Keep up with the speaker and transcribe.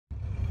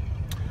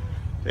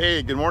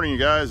Hey, good morning, you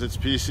guys. It's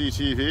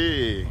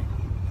Pctv.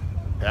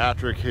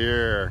 Patrick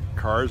here.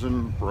 Cars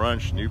and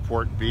Brunch,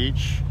 Newport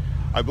Beach.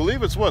 I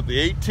believe it's what,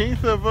 the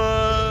 18th of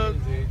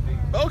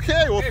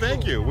Okay, well,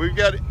 thank you. We've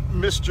got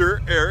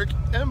Mr. Eric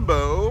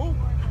Embo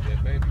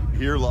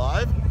here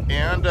live,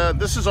 and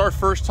this is our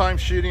first time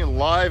shooting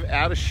live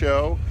at a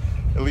show.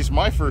 At least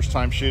my first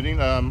time shooting.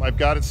 I've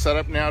got it set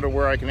up now to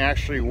where I can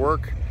actually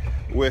work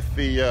with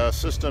the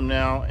system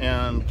now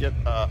and get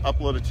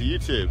uploaded to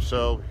YouTube.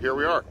 So here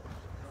we are.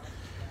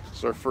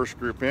 It's our first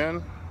group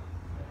in.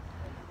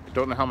 I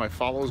don't know how my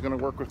follow is going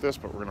to work with this,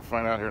 but we're going to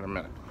find out here in a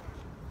minute.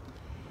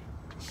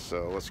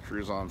 So let's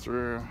cruise on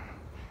through.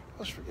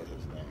 Let's forget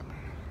his name.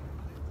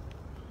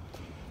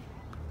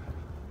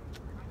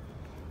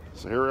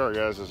 So here we are,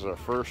 guys. This is our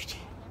first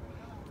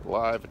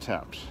live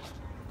attempt.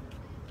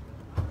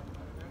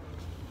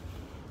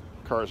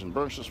 Cars and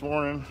Brunch this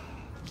morning.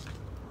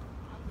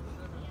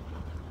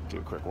 Do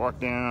a quick walk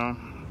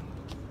down.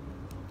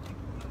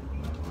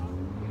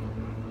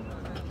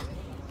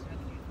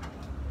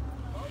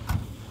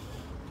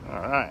 All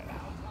right.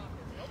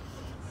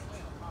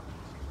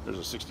 There's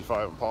a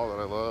 65 Impala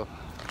that I love.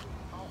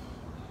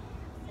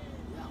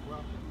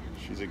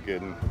 She's a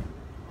good one.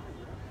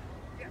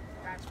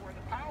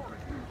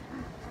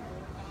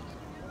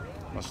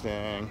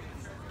 Mustang.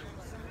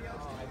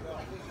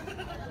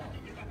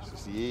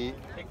 68.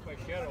 Take my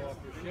shadow off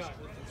your shot.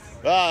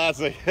 Ah, that's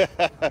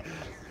a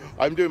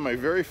I'm doing my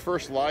very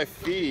first live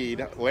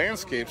feed,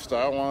 landscape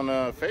style, on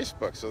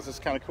Facebook, so this is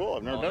kind of cool.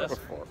 I've never done it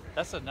before.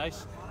 That's a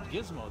nice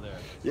gizmo there.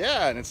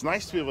 Yeah, and it's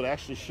nice to be able to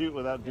actually shoot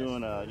without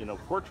doing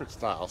portrait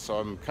style. So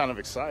I'm kind of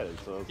excited.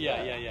 So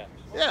Yeah,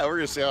 we're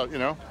gonna see how it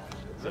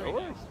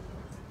works.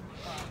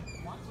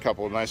 A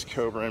couple of nice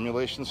Cobra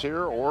emulations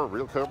here, or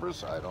real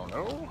Cobras. I don't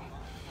know.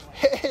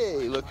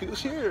 Hey, look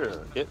who's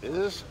here! It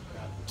is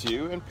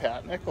Stu and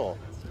Pat Nickel.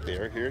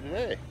 They're here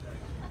today.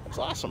 That's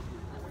awesome.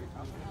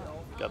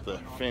 Got the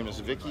famous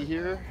Vicky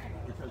here.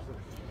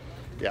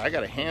 Yeah, I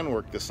got to hand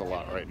work this a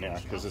lot right now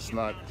because it's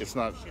not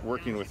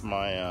working with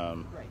my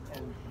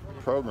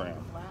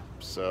program.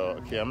 So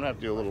okay, I'm gonna have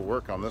to do a little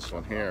work on this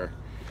one here.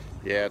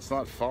 Yeah, it's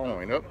not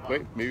following. Oh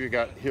wait, maybe I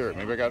got it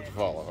to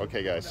follow.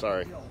 Okay, guys,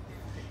 sorry.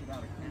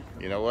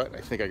 You know what?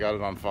 I think I got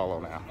it on follow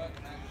now.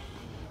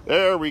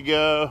 There we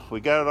go.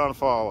 We got it on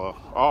follow.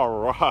 All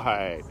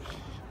right.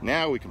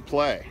 Now we can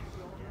play.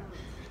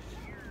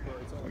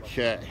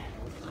 Okay.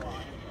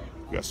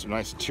 We got some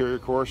nice interior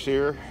course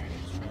here.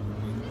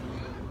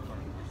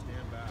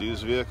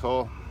 Dude's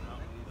vehicle.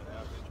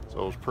 It's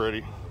always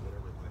pretty.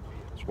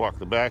 Let's walk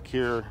the back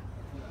here.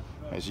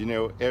 As you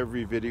know,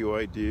 every video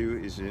I do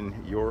is in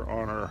your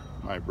honor,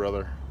 my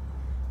brother.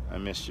 I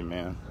miss you,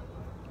 man.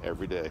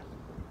 Every day.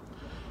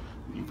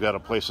 You've got a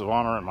place of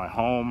honor in my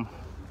home.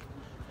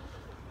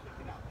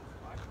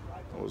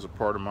 It was a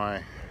part of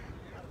my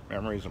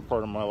memories and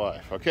part of my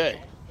life.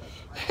 Okay.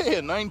 Hey,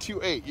 a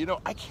 928. You know,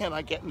 I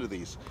cannot get into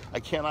these. I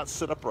cannot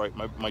sit upright.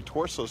 My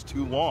torso's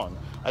too long.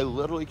 I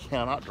literally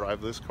cannot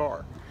drive this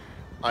car.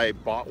 I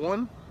bought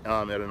one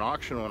at an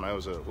auction when I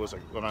used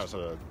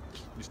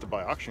to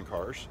buy auction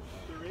cars,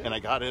 and I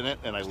got in it,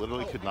 and I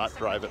literally could not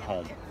drive it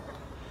home.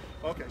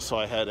 Okay. So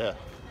I had to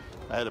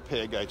pay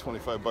a guy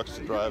 25 bucks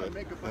to drive it,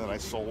 and then I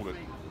sold it.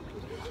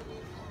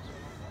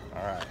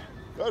 All right.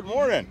 Good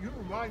morning. You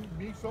remind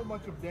me so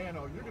much of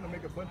Dano. You're going to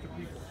make a bunch of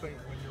people faint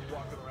when you're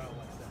walking around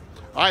like that.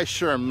 I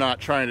sure am not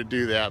trying to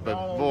do that, but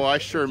boy, I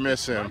sure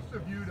miss him. It's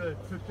nice of you to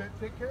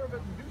take care of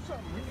it and do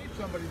something. We need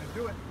somebody to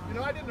do it. You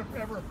know, I didn't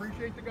ever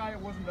appreciate the guy. It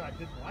wasn't that I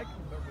didn't like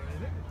him or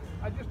anything.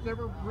 I just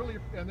never really,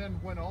 and then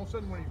when all of a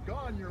sudden when he's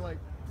gone, you're like,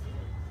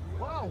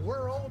 wow, where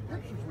are all the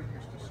pictures we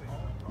used to see?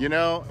 You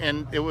know,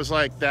 and it was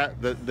like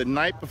that, the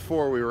night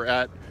before we were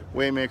at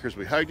Waymakers,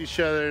 we hugged each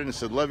other and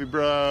said, love you,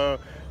 bro,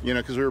 you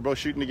know, because we were both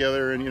shooting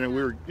together, and, you know,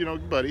 we were, you know,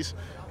 buddies,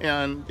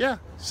 and yeah,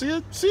 see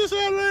you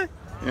Saturday,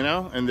 you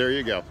know, and there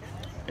you go.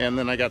 And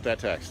then I got that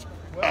text.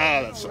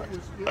 Well, that sucks.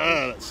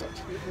 That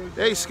sucks.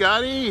 Hey,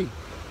 Scotty. It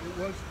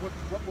was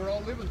what we're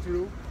all living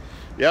through.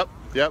 Yep.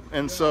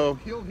 And so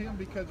killed him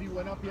because he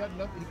went up. He had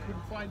nothing. He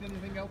couldn't find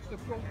anything else to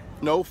film.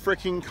 No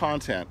freaking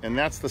content, and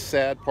that's the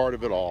sad part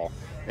of it all.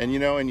 And you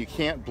know, and you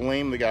can't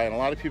blame the guy. And a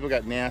lot of people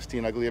got nasty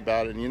and ugly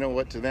about it. And you know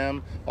what? To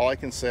them, all I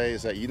can say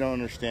is that you don't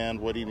understand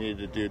what he needed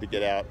to do to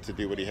get out to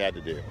do what he had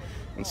to do.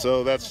 And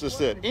so that's just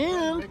it.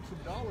 And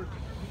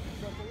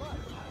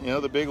you know,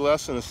 the big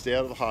lesson is stay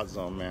out of the hot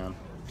zone, man.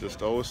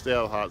 Just always stay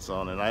out of the hot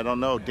zone. And I don't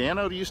know,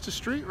 Dano used to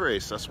street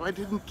race. That's why I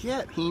didn't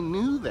get. He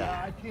knew that.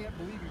 Yeah, I can't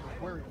believe he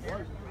was where he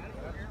was.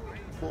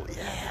 Well,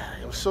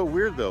 yeah, it was so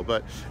weird though.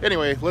 But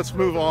anyway, let's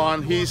move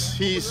on.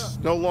 He's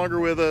no longer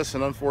with us,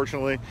 and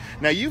unfortunately,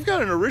 now you've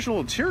got an original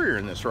interior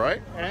in this,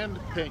 right? And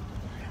pink.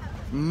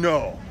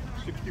 No.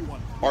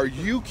 61. Are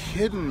you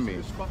kidding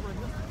me?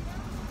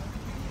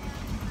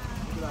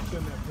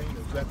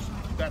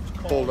 That's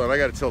called. Hold on, I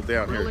got to tilt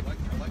down here.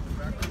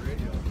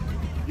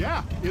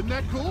 Yeah, isn't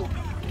that cool?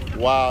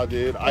 Wow,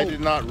 dude, I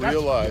did not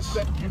realize.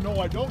 You know,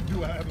 I don't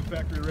have a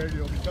factory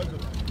radio because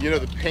of You know,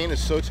 the paint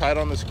is so tight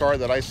on this car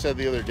that I said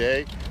the other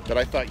day that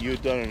I thought you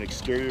had done an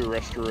exterior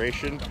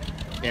restoration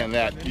and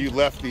that you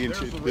left the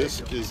interior. This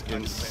is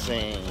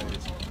insane.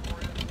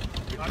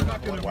 I'm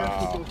not going to mess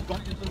Wow. with those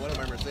buttons. One of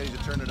my Mercedes, you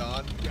turn it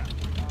on.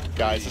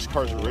 Guys, this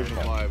car's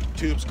original. 5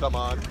 tubes come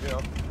on. You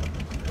know.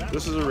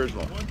 This is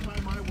original. One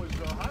time I was,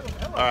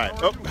 hello, All right.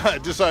 Oh, I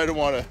decided to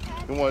want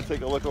to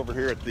take a look over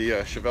here at the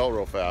Chevelle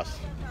real fast.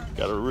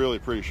 Got a really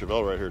pretty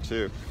Chevelle right here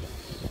too.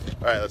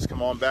 All right, let's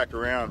come on back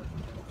around.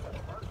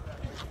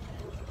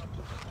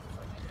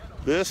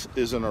 This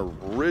is an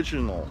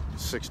original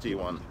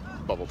 61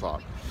 bubble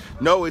top.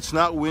 No, it's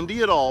not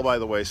windy at all, by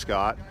the way,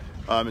 Scott.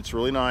 It's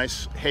really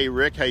nice. Hey,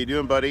 Rick, how you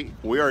doing, buddy?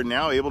 We are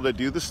now able to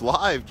do this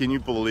live. Can you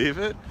believe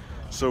it?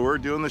 So we're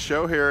doing the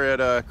show here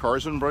at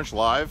Cars and Brunch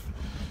Live,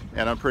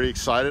 and I'm pretty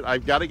excited.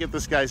 I've got to get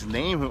this guy's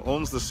name who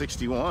owns the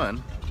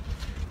 61.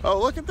 Oh,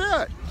 look at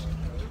that.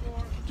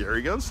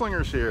 Gary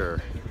Gunslinger's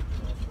here.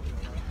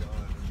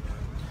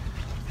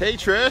 Hey,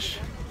 Trish.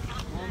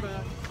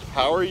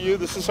 How are you?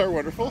 This is our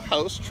wonderful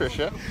host,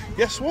 Trisha.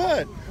 Guess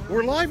what?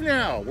 We're live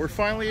now. We're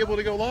finally able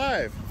to go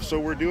live. So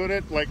we're doing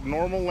it like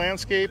normal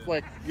landscape,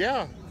 like,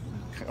 yeah,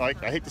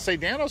 like I hate to say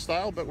Dano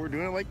style, but we're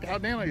doing it like how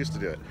Dano used to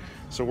do it.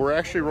 So we're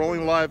actually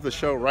rolling live the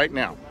show right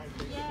now.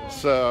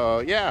 So,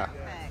 yeah.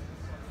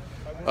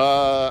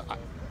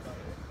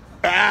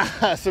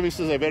 Somebody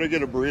says I better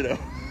get a burrito.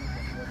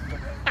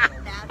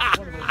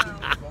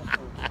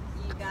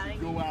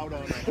 go out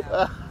on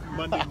a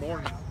Monday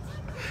morning.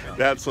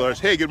 That's Lars.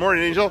 Hey, good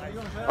morning, Angel.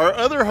 Our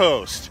other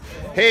host.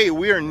 Hey,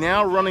 we are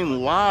now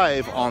running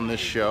live on this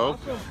show,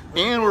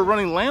 and we're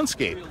running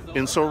landscape.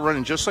 And so we're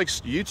running just like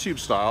YouTube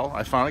style.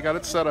 I finally got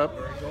it set up.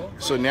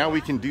 So now we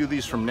can do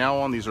these from now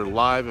on. These are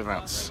live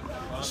events.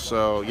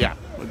 So, yeah,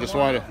 I just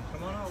wanted to...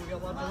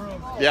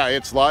 Yeah,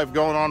 it's live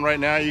going on right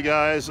now, you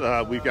guys.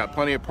 We've got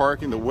plenty of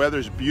parking. The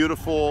weather's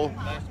beautiful.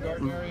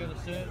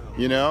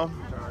 You know?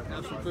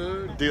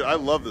 Dude, I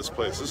love this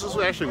place. This is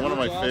actually one of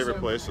my favorite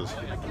places.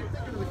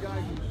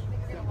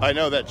 I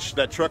know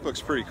that truck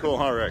looks pretty cool,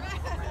 huh, Rick?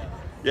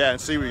 Yeah,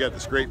 and see, we got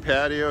this great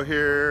patio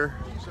here.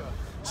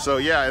 So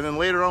yeah, and then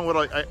later on,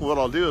 what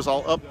I'll do is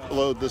I'll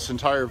upload this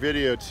entire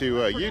video to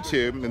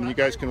YouTube, and you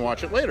guys can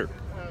watch it later.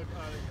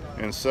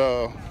 And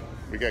so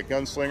we got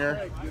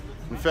Gunslinger.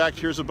 In fact,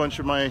 here's a bunch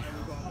of a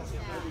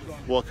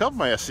couple of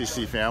my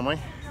SCC family.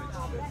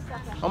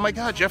 Oh my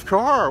God, Jeff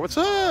Carr, what's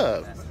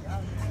up?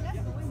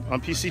 On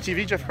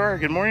Pctv, Jeff Carr,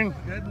 good morning.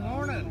 Good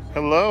morning.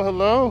 Hello,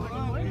 hello.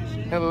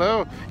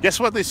 Hello. Guess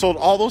what? They sold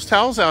all those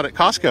towels out at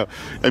Costco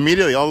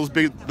immediately. All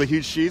those the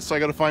huge sheets. So I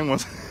got to find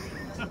ones.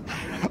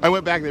 I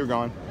went back. They were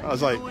gone. I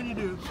was like,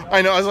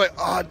 I know. I was like,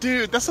 oh,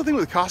 dude, that's the thing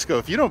with Costco.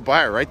 If you don't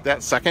buy it right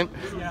that second,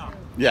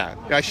 yeah,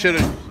 I should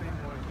have.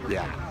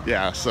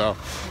 Yeah. So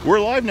we're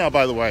live now,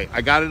 by the way.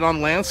 I got it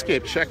on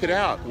landscape. Check it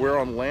out. We're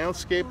on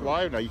landscape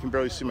live now. You can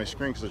barely see my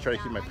screen because I try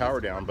to keep my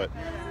power down. But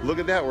look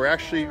at that. We're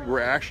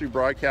actually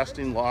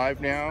broadcasting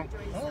live now,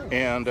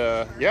 and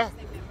yeah.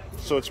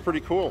 So it's pretty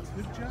cool.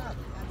 Good job.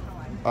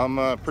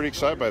 I'm pretty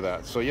excited by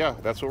that. So yeah,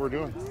 that's what we're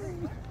doing.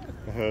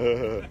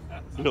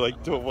 You're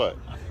like, doing what?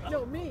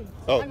 No, me.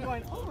 Oh. I'm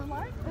going, oh, we're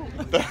live?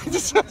 Oh.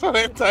 That's what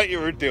I thought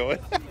you were doing.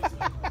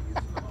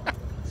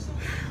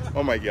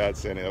 Oh my God,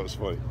 Sandy, that was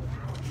funny.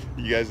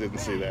 You guys didn't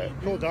see that.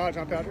 Cool Dodge,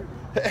 I'm Patrick.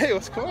 Hey,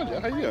 what's going on, Joe?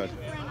 How you doing?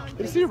 Good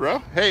to see you, bro.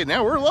 Hey,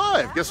 now we're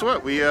live. Guess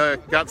what? We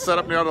got set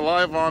up now to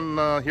live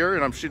on here,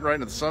 and I'm shooting right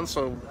into the sun,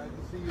 so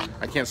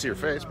I can't see your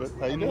face, but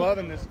how you doing? I'm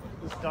loving this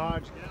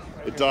Dodge.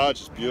 The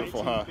Dodge is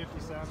beautiful, huh?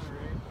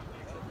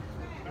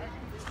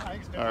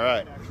 All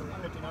right.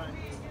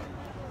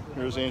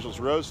 Here's Angel's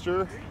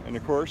Roadster, and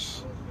of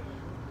course,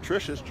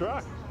 Trish's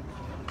truck.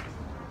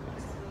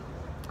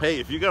 Hey,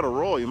 if you got to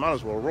roll, you might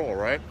as well roll,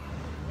 right?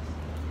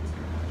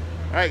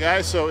 All right,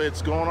 guys, so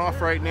it's going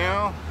off right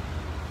now.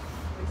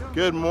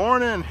 Good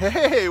morning.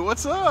 Hey,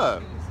 what's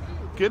up?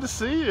 Good to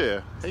see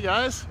you. Hey,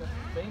 guys.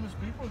 Famous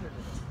people here.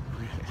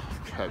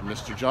 Got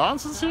Mr.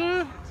 Johnson's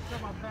here.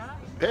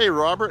 Hey,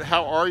 Robert,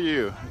 how are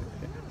you?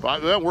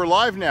 We're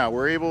live now.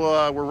 We're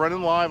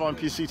running live on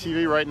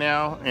PCTV right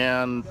now,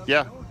 and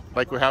yeah,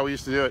 like how we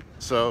used to do it.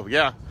 So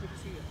yeah,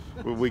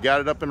 we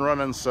got it up and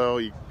running. So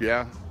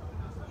yeah,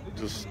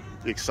 just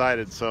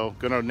excited. So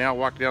gonna now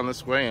walk down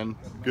this way, and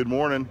good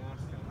morning.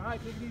 All right,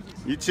 take it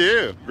easy. You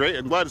too. Great.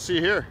 I'm glad to see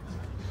you here.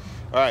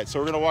 All right, so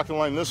we're gonna walk the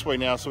line this way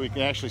now, so we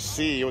can actually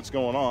see what's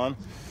going on.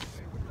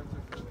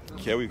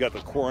 Okay, we've got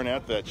the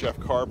Coronet that Jeff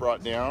Carr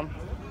brought down.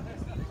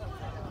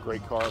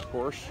 Great car, of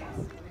course.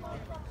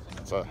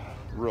 It's a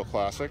real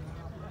classic.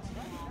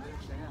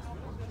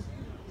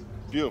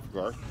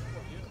 Beautiful car.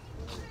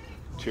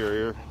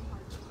 Interior.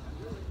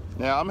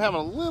 Now, I'm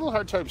having a little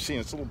hard time seeing.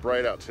 It's a little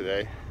bright out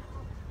today.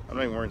 I'm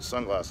not even wearing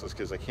sunglasses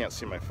because I can't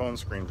see my phone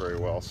screen very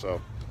well,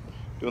 so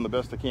doing the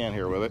best I can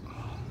here with it.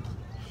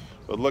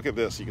 But look at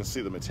this. You can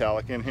see the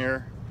metallic in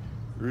here.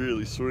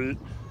 Really sweet.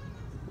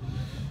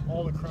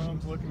 All the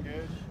chrome's looking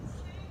good.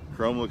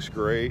 Chrome looks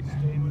great.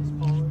 Stainless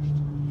polished.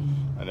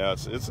 I know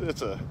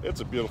it's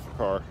a beautiful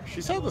car.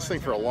 She's had this thing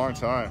for a long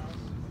time.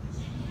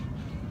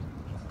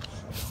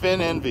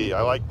 Fin Envy,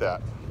 I like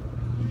that.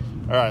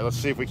 All right, let's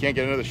see if we can't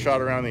get another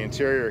shot around the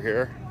interior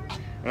here.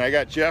 And I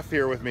got Jeff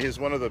here with me. He's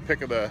one of the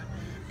pick of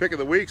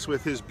the weeks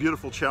with his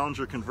beautiful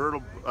Challenger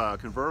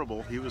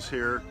convertible. He was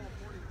here.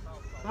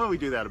 When did we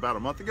do that? About a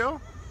month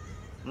ago?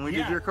 When we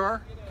did your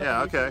car?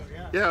 Yeah, okay.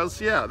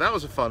 Yeah, that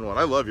was a fun one.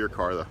 I love your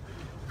car though.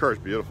 The car is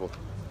beautiful.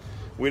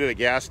 We did a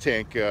gas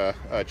tank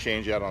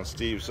change out on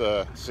Steve's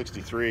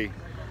 63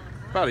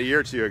 about a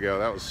year or two ago.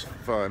 That was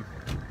fun.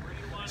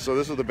 So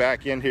this is the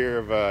back end here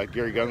of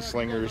Gary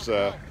Gunslinger's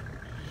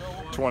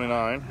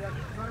 29.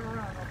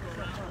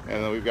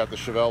 And then we've got the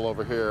Chevelle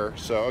over here.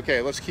 So,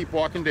 okay, let's keep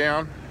walking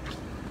down.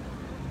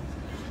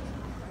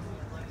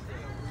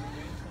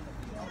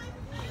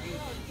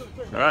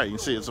 All right, you can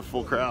see it's a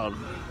full crowd.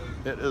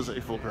 It is a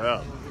full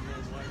crowd.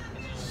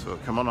 So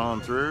come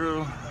on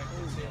through.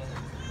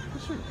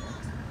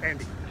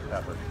 Andy.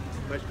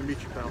 Nice to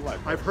meet you, pal.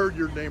 I've heard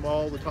your name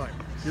all the time.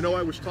 You know,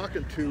 I was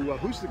talking to,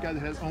 who's the guy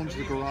that owns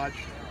the garage?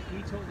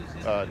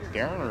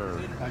 Darren or?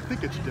 I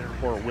think it's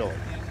Darren. Or Willie.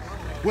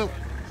 Willie.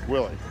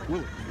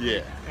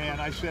 Yeah.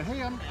 And I said,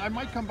 hey, I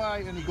might come by.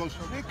 And he goes,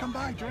 hey, come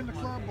by, join the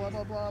club, blah,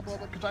 blah, blah, blah,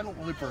 blah. Because I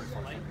don't live very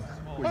far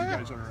from where you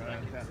guys are at.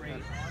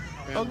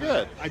 And, oh,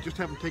 good. I just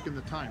haven't taken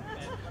the time.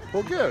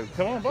 Well, good.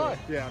 Come on by.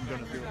 Yeah, I'm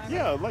going to do it.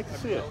 Yeah, I'd like to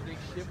see it.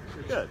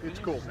 Good. It's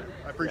cool.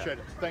 I appreciate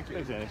it. Thank you.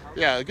 Thanks, Andy.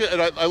 Yeah, good.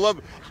 And I love.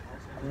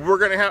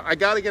 I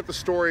got to get the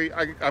story.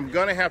 I'm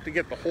gonna have to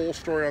get the whole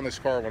story on this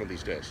car one of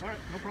these days. All right,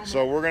 no problem.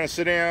 So we're gonna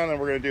sit down and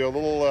we're gonna do a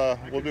little. I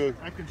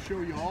can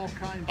show you all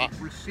kinds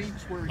of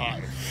receipts where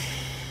he's.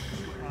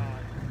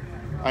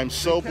 I'm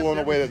so blown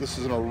away that this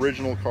is an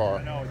original car.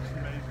 I know, it's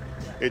amazing.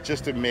 It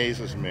just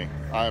amazes me.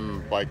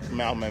 I'm like,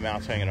 my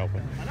mouth's hanging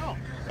open. I know.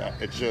 Yeah,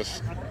 it's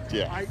just,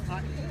 yeah. I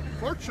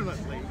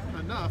fortunately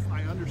enough,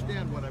 I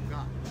understand what I've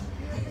got.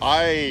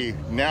 I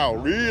now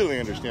really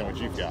understand what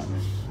you've got.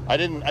 I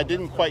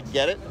didn't quite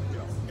get it,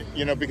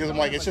 you know, because I'm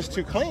like, it's just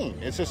too clean.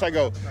 It's just, I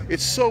go,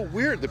 it's so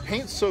weird. The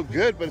paint's so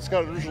good, but it's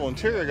got an original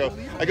interior.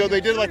 I go, they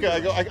did like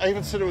I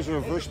even said it was a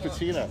reverse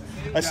patina.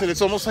 I said,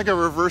 it's almost like a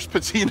reverse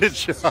patina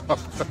job.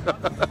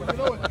 You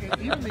know,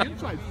 even the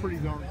inside's pretty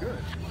darn good.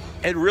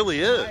 It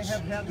really is. I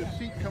have had the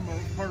seat come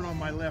apart on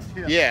my left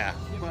hip. Yeah.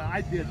 But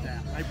I did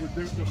that.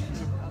 There's the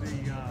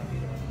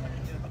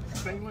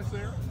stainless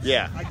there.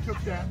 Yeah. I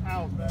took that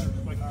out,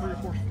 like 3 or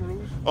 4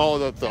 screws.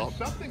 Oh, And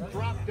something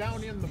dropped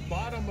down in the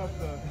bottom of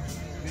the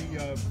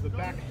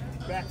back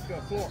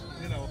floor,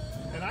 you know,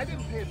 and I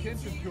didn't pay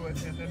attention to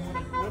it. And then when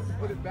I went to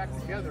put it back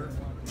together,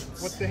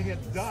 what they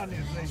had done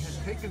is they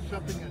had taken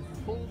something and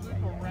pulled it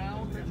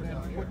around and then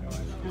put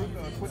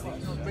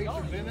the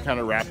spacers in it. Kind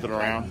of wrapped it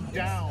around.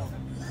 Down.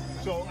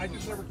 So I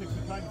just never took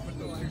the time to put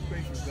those 2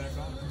 spacers back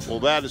on. Well,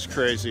 that is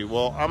crazy.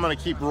 Well, I'm going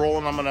to keep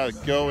rolling. I'm going to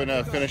go and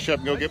finish up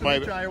and go get my...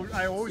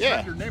 I always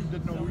had your name,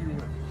 didn't know who you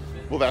were.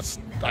 Well, that's...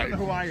 I don't know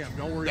who I am.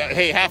 Don't worry.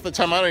 Hey, half the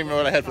time I don't even know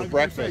what I had for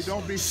breakfast.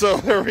 Say, so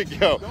there we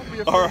go. Don't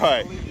be All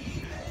right.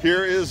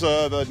 Here is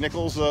the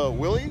Nichols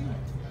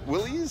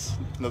Willys.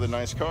 Another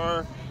nice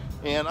car.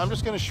 And I'm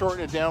just going to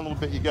shorten it down a little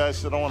bit, you guys,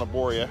 so I don't want to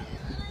bore you.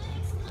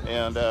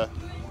 And couple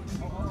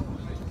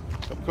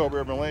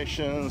Cobra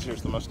emulations.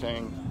 Here's the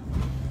Mustang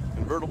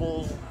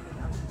convertible.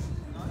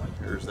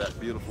 Here's that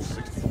beautiful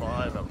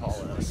 65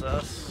 Impala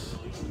SS.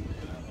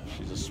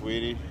 She's a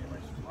sweetie.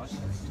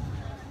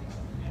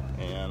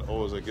 And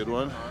always a good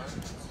one.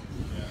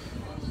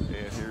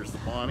 And here's the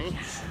Bonnie.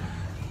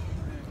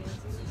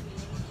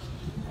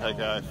 That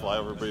guy fly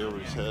over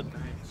his head.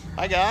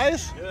 Hi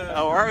guys. Yeah.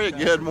 How are you?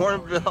 Good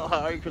morning, Bill.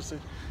 How are you, Kristen?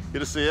 Good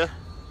to see you.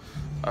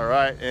 All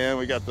right, and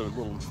we got the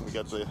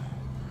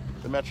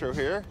Metro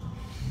here.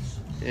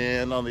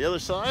 And on the other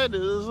side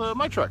is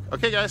my truck.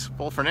 Okay guys,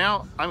 well for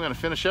now, I'm gonna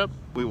finish up.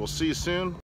 We will see you soon.